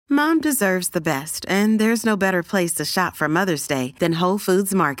Mom deserves the best, and there's no better place to shop for Mother's Day than Whole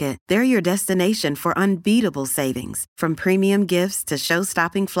Foods Market. They're your destination for unbeatable savings, from premium gifts to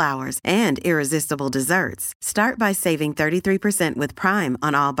show-stopping flowers and irresistible desserts. Start by saving 33% with Prime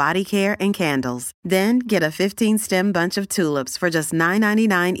on all body care and candles. Then get a 15-stem bunch of tulips for just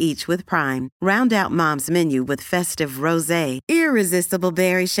 $9.99 each with Prime. Round out Mom's menu with festive rosé, irresistible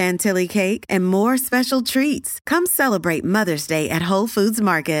berry chantilly cake, and more special treats. Come celebrate Mother's Day at Whole Foods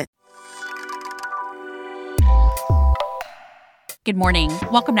Market. Good morning.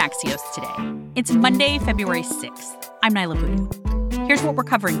 Welcome to Axios Today. It's Monday, February 6th. I'm Nyla Boodoo. Here's what we're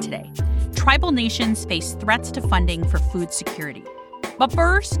covering today. Tribal nations face threats to funding for food security. But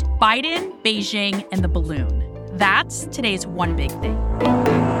first, Biden, Beijing, and the balloon. That's today's one big thing.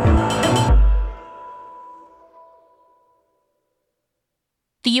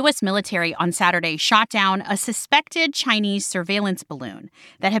 The U.S. military on Saturday shot down a suspected Chinese surveillance balloon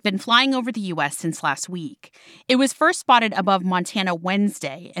that had been flying over the U.S. since last week. It was first spotted above Montana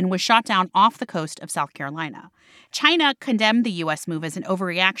Wednesday and was shot down off the coast of South Carolina. China condemned the U.S. move as an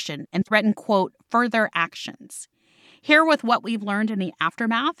overreaction and threatened, quote, further actions. Here with what we've learned in the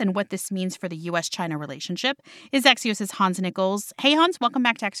aftermath and what this means for the U.S.-China relationship is Axios' Hans Nichols. Hey, Hans, welcome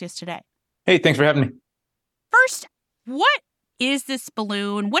back to Axios Today. Hey, thanks for having me. First, what is this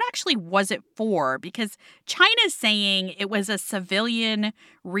balloon? What actually was it for? Because China's saying it was a civilian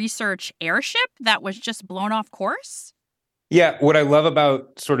research airship that was just blown off course. Yeah, what I love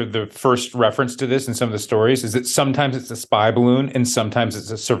about sort of the first reference to this in some of the stories is that sometimes it's a spy balloon and sometimes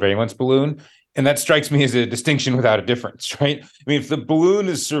it's a surveillance balloon. And that strikes me as a distinction without a difference, right? I mean, if the balloon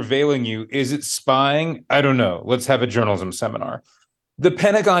is surveilling you, is it spying? I don't know. Let's have a journalism seminar. The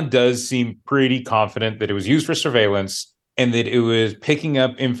Pentagon does seem pretty confident that it was used for surveillance and that it was picking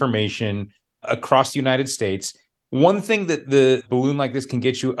up information across the United States. One thing that the balloon like this can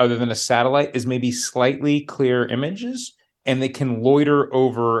get you other than a satellite is maybe slightly clear images, and they can loiter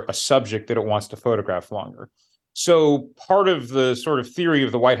over a subject that it wants to photograph longer. So part of the sort of theory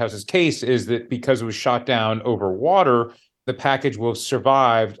of the White House's case is that because it was shot down over water, the package will have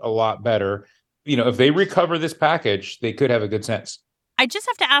survived a lot better. You know, if they recover this package, they could have a good sense. I just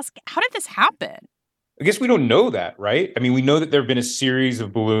have to ask, how did this happen? I guess we don't know that, right? I mean, we know that there have been a series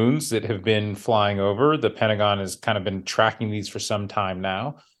of balloons that have been flying over. The Pentagon has kind of been tracking these for some time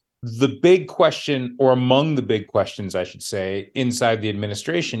now. The big question, or among the big questions, I should say, inside the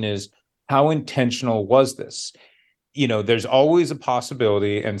administration is how intentional was this? You know, there's always a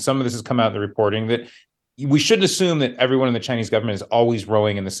possibility, and some of this has come out in the reporting, that we shouldn't assume that everyone in the Chinese government is always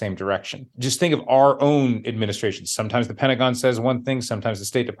rowing in the same direction. Just think of our own administration. Sometimes the Pentagon says one thing, sometimes the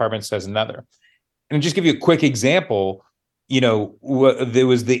State Department says another. And just give you a quick example, you know, there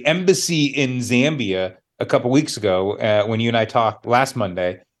was the embassy in Zambia a couple weeks ago when you and I talked last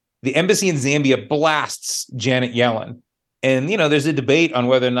Monday. The embassy in Zambia blasts Janet Yellen. And, you know, there's a debate on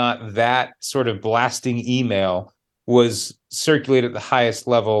whether or not that sort of blasting email was circulated at the highest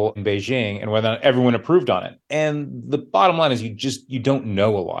level in Beijing and whether or not everyone approved on it. And the bottom line is you don't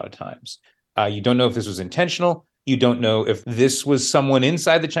know a lot of times. You don't know if this was intentional. You don't know if this was someone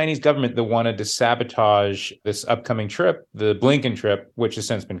inside the Chinese government that wanted to sabotage this upcoming trip, the Blinken trip, which has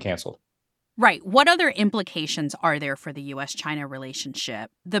since been canceled. Right. What other implications are there for the U.S.-China relationship?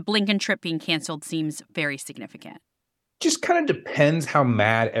 The Blinken trip being canceled seems very significant. Just kind of depends how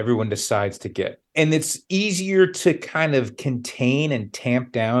mad everyone decides to get. And it's easier to kind of contain and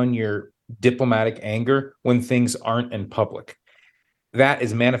tamp down your diplomatic anger when things aren't in public. That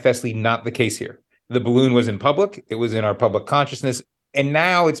is manifestly not the case here. The balloon was in public. It was in our public consciousness. And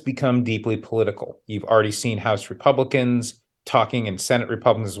now it's become deeply political. You've already seen House Republicans talking and Senate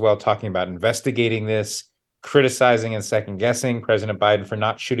Republicans as well, talking about investigating this, criticizing and second guessing President Biden for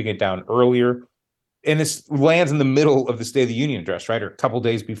not shooting it down earlier. And this lands in the middle of the State of the Union address, right? Or a couple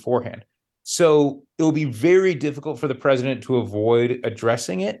days beforehand. So it will be very difficult for the president to avoid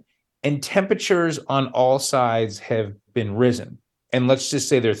addressing it. And temperatures on all sides have been risen. And let's just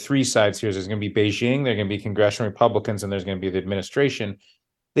say there are three sides here. There's going to be Beijing, there are going to be congressional Republicans, and there's going to be the administration.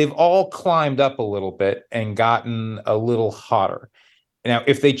 They've all climbed up a little bit and gotten a little hotter. Now,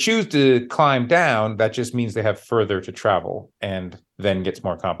 if they choose to climb down, that just means they have further to travel and then gets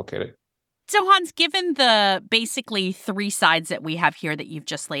more complicated. So, Hans, given the basically three sides that we have here that you've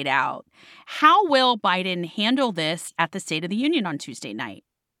just laid out, how will Biden handle this at the State of the Union on Tuesday night?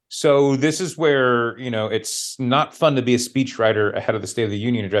 So this is where, you know, it's not fun to be a speechwriter ahead of the State of the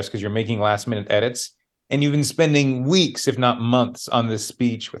Union address because you're making last minute edits. And you've been spending weeks, if not months, on this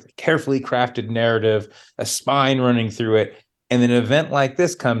speech with a carefully crafted narrative, a spine running through it. And then an event like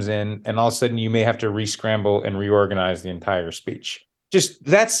this comes in, and all of a sudden you may have to re-scramble and reorganize the entire speech. Just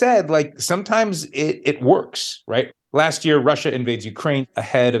that said, like sometimes it works, right? Last year, Russia invades Ukraine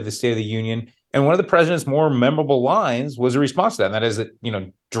ahead of the State of the Union. And one of the president's more memorable lines was a response to that. And that is that,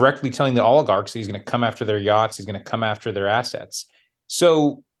 directly telling the oligarchs that he's going to come after their yachts, he's going to come after their assets.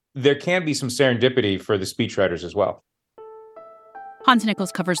 So there can be some serendipity for the speechwriters as well. Hans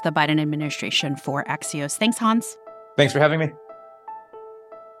Nichols covers the Biden administration for Axios. Thanks, Hans. Thanks for having me.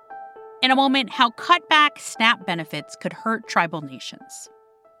 In a moment, how cutback SNAP benefits could hurt tribal nations.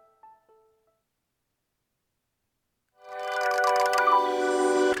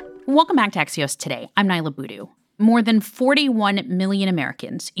 Welcome back to Axios Today. I'm Nyla Boodoo. More than 41 million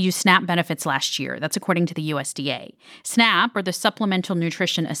Americans used SNAP benefits last year. That's according to the USDA. SNAP, or the Supplemental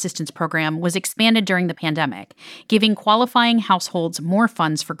Nutrition Assistance Program, was expanded during the pandemic, giving qualifying households more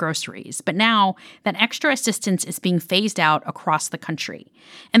funds for groceries. But now that extra assistance is being phased out across the country.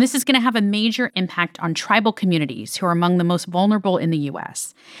 And this is going to have a major impact on tribal communities who are among the most vulnerable in the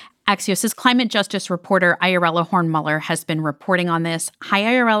U.S. Axios' climate justice reporter Ayarella Horn-Muller has been reporting on this. Hi,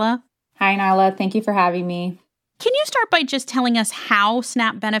 Ayarella. Hi, Nyla. Thank you for having me. Can you start by just telling us how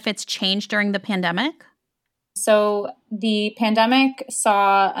SNAP benefits changed during the pandemic? So the pandemic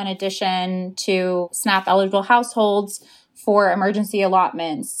saw an addition to SNAP-eligible households for emergency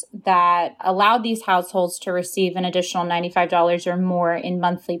allotments that allowed these households to receive an additional $95 or more in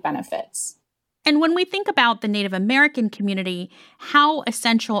monthly benefits. And when we think about the Native American community, how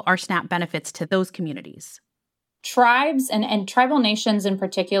essential are SNAP benefits to those communities? Tribes and tribal nations in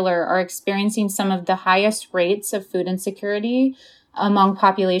particular are experiencing some of the highest rates of food insecurity among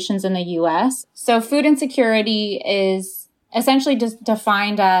populations in the U.S. So food insecurity is essentially just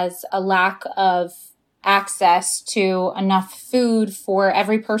defined as a lack of access to enough food for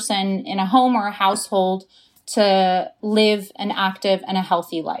every person in a home or a household to live an active and a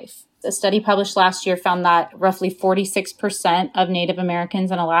healthy life. A study published last year found that roughly 46% of Native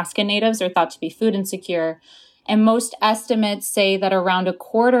Americans and Alaska Natives are thought to be food insecure. And most estimates say that around a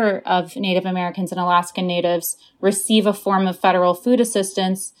quarter of Native Americans and Alaska Natives receive a form of federal food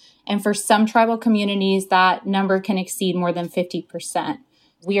assistance. And for some tribal communities, that number can exceed more than 50%.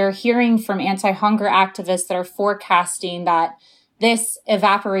 We are hearing from anti-hunger activists that are forecasting that this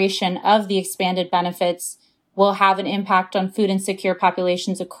evaporation of the expanded benefits will have an impact on food insecure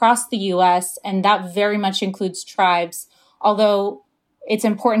populations across the U.S., and that very much includes tribes, although it's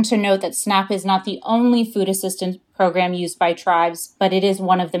important to note that SNAP is not the only food assistance program used by tribes, but it is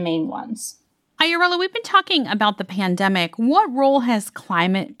one of the main ones. Ayarella, we've been talking about the pandemic. What role has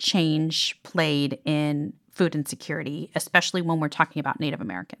climate change played in food insecurity, especially when we're talking about Native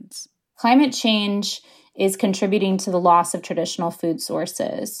Americans? Climate change is contributing to the loss of traditional food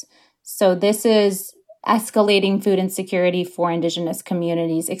sources. So this is escalating food insecurity for Indigenous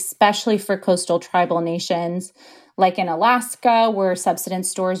communities, especially for coastal tribal nations, like in Alaska, where subsistence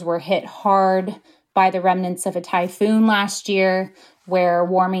stores were hit hard by the remnants of a typhoon last year, where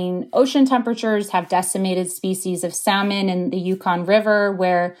warming ocean temperatures have decimated species of salmon in the Yukon River,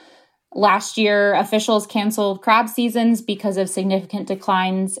 where last year officials canceled crab seasons because of significant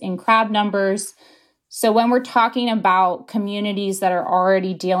declines in crab numbers. So when we're talking about communities that are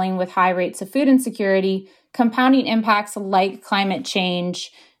already dealing with high rates of food insecurity, compounding impacts like climate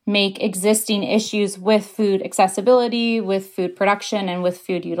change make existing issues with food accessibility, with food production, and with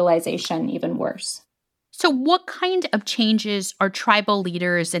food utilization even worse. So what kind of changes are tribal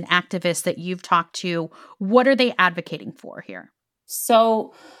leaders and activists that you've talked to, what are they advocating for here?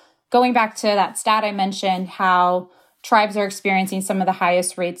 So going back to that stat I mentioned, how tribes are experiencing some of the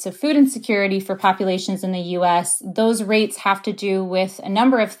highest rates of food insecurity for populations in the U.S. Those rates have to do with a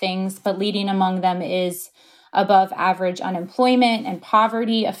number of things, but leading among them is above average unemployment and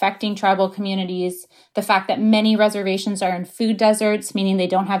poverty affecting tribal communities, the fact that many reservations are in food deserts, meaning they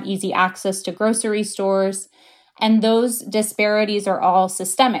don't have easy access to grocery stores. And those disparities are all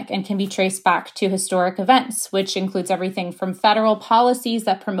systemic and can be traced back to historic events, which includes everything from federal policies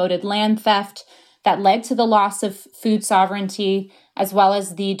that promoted land theft that led to the loss of food sovereignty, as well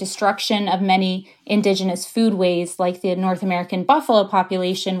as the destruction of many indigenous foodways like the North American buffalo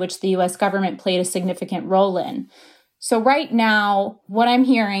population, which the U.S. government played a significant role in. So right now, what I'm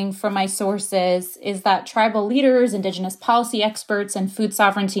hearing from my sources is that tribal leaders, indigenous policy experts, and food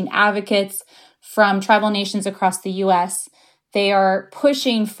sovereignty advocates from tribal nations across the U.S., they are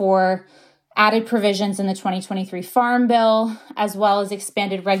pushing for added provisions in the 2023 Farm Bill, as well as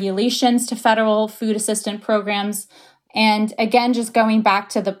expanded regulations to federal food assistance programs. And again, just going back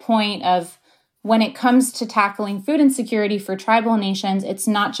to the point of when it comes to tackling food insecurity for tribal nations, it's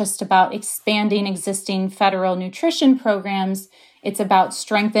not just about expanding existing federal nutrition programs, it's about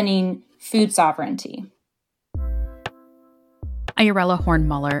strengthening food sovereignty. Ayurella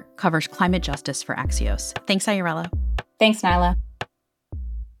Horn-Muller covers climate justice for Axios. Thanks, Ayurella. Thanks, Nyla.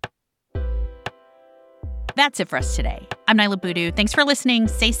 That's it for us today. I'm Nyla Boodoo. Thanks for listening.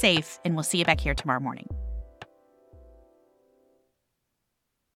 Stay safe, and we'll see you back here tomorrow morning.